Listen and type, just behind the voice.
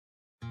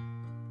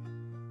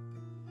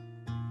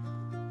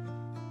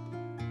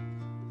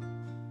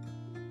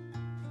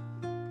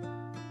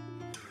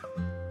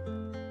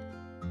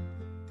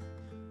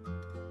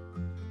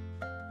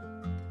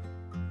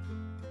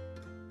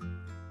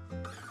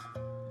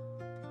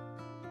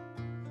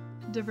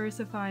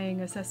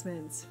diversifying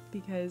assessments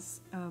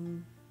because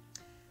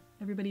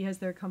everybody has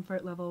their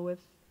comfort level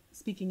with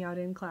speaking out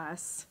in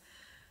class.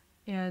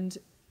 And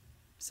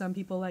some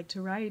people like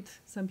to write,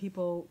 some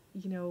people,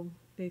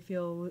 they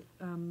feel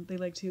they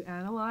like to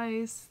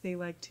analyze, they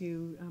like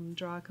to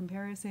draw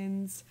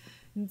comparisons.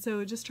 And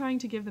so just trying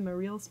to give them a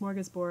real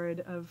smorgasbord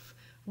of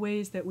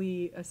ways that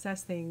we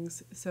assess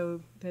things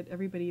so that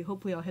everybody,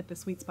 hopefully I'll hit the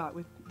sweet spot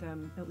with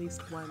them at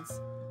least once.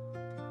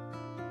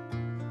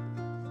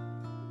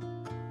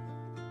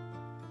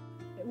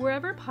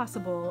 Wherever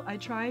possible, I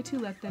try to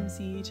let them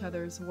see each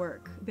other's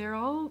work. They're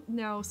all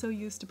now so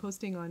used to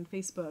posting on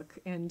Facebook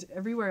and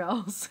everywhere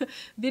else,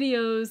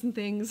 videos and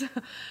things,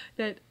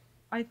 that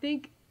I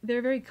think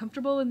they're very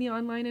comfortable in the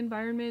online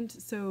environment.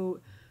 So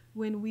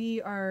when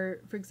we are,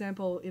 for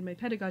example, in my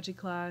pedagogy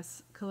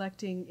class,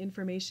 collecting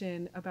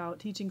information about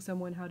teaching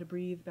someone how to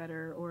breathe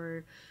better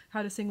or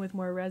how to sing with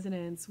more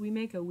resonance, we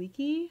make a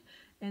wiki.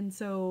 And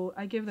so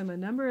I give them a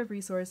number of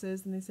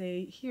resources and they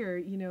say,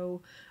 here,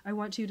 I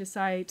want you to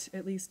cite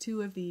at least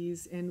 2 of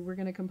these, and we're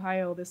going to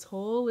compile this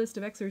whole list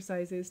of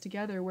exercises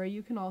together where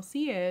you can all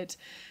see it.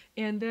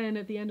 And then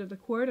at the end of the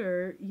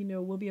quarter,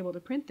 we'll be able to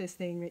print this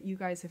thing that you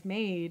guys have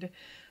made.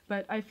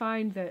 But I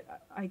find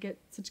that I get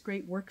such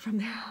great work from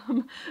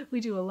them.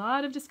 We do a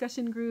lot of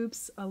discussion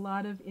groups, a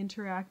lot of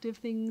interactive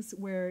things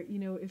where,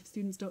 if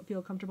students don't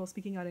feel comfortable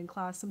speaking out in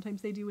class,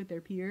 sometimes they do with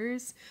their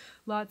peers.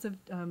 Lots of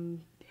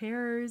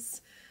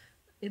pairs,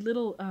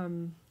 little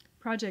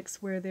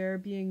projects where they're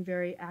being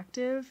very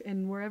active,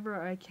 and wherever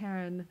I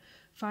can,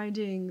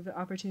 finding the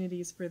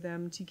opportunities for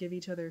them to give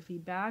each other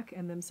feedback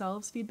and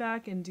themselves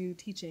feedback and do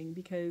teaching,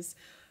 because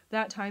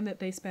that time that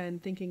they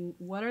spend thinking,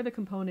 what are the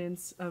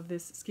components of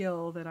this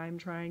skill that I'm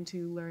trying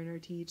to learn or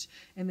teach,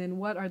 and then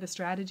what are the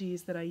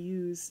strategies that I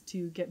use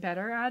to get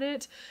better at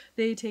it,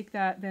 they take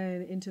that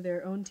then into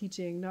their own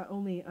teaching, not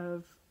only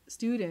of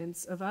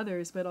students, of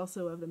others, but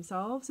also of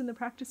themselves in the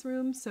practice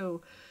room.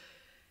 So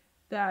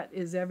that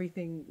is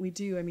everything we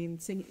do. I mean,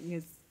 singing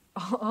is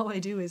all I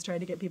do is try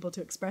to get people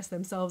to express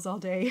themselves all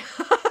day.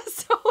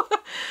 So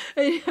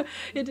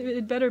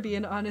it better be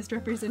an honest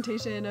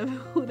representation of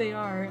who they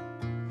are.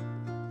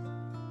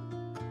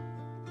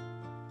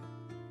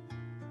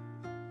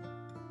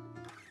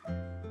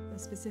 A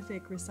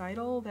specific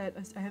recital that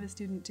I have a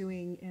student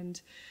doing,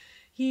 and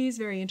he's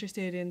very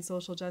interested in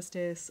social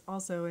justice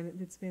also, and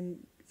it's been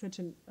such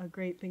a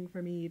great thing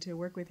for me to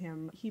work with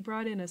him. He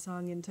brought in a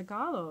song in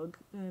Tagalog,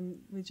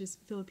 which is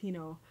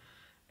Filipino,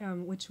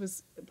 which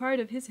was part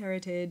of his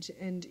heritage,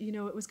 and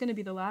it was going to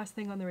be the last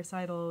thing on the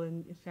recital,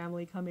 and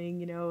family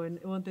coming, and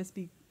won't this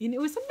be, it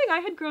was something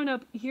I had grown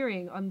up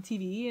hearing on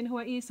TV in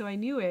Hawaii, so I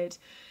knew it,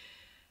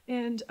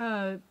 and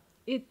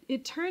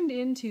it turned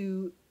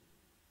into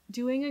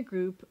doing a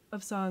group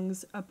of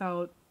songs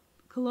about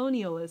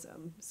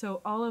colonialism. So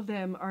all of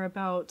them are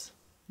about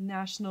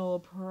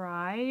national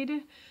pride.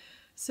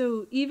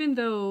 So even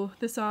though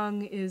the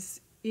song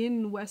is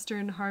in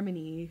Western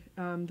harmony,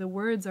 the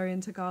words are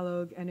in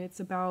Tagalog, and it's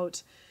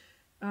about,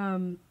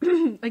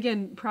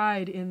 again,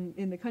 pride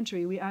in the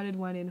country. We added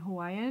one in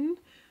Hawaiian,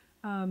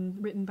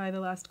 written by the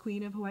last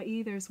queen of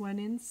Hawaii. There's one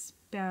in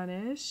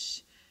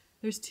Spanish.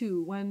 There's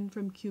 2, one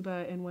from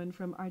Cuba and one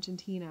from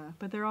Argentina,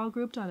 but they're all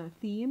grouped on a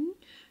theme,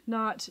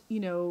 not,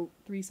 3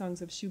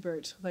 songs of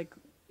Schubert, like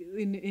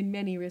in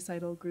many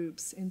recital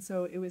groups. And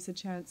so it was a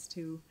chance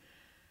to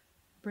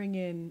bring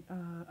in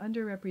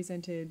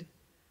underrepresented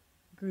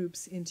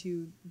groups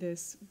into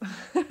this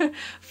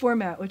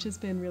format, which has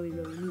been really,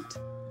 really neat.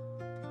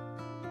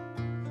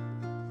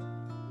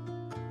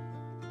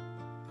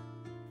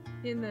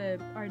 In the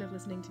Art of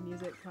Listening to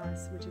Music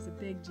class, which is a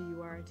big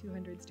GUR,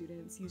 200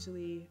 students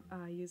usually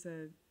use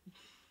a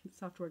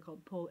software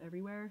called Pull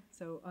Everywhere.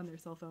 So on their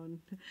cell phone,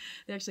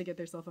 they actually get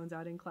their cell phones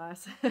out in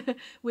class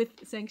with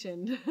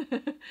sanctioned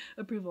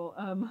approval.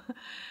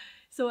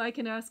 So I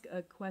can ask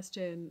a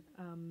question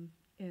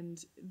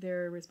and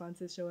their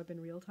responses show up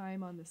in real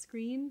time on the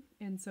screen.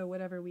 And so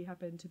whatever we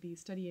happen to be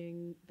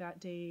studying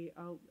that day,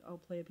 I'll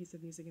play a piece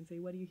of music and say,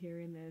 what do you hear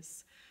in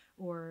this?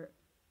 Or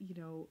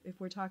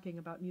if we're talking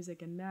about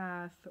music and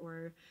math,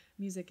 or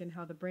music and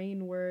how the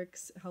brain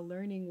works, how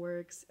learning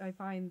works, I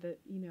find that,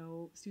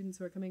 students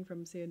who are coming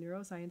from, say, a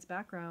neuroscience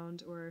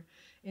background or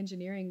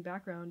engineering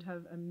background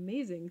have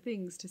amazing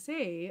things to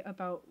say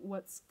about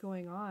what's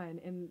going on,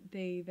 and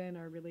they then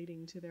are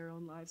relating to their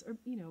own lives, or,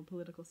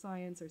 political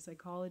science or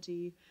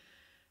psychology.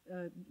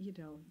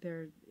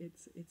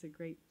 It's a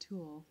great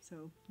tool.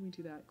 So we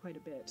do that quite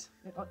a bit,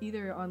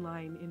 either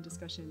online in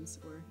discussions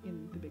or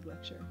in the big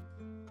lecture.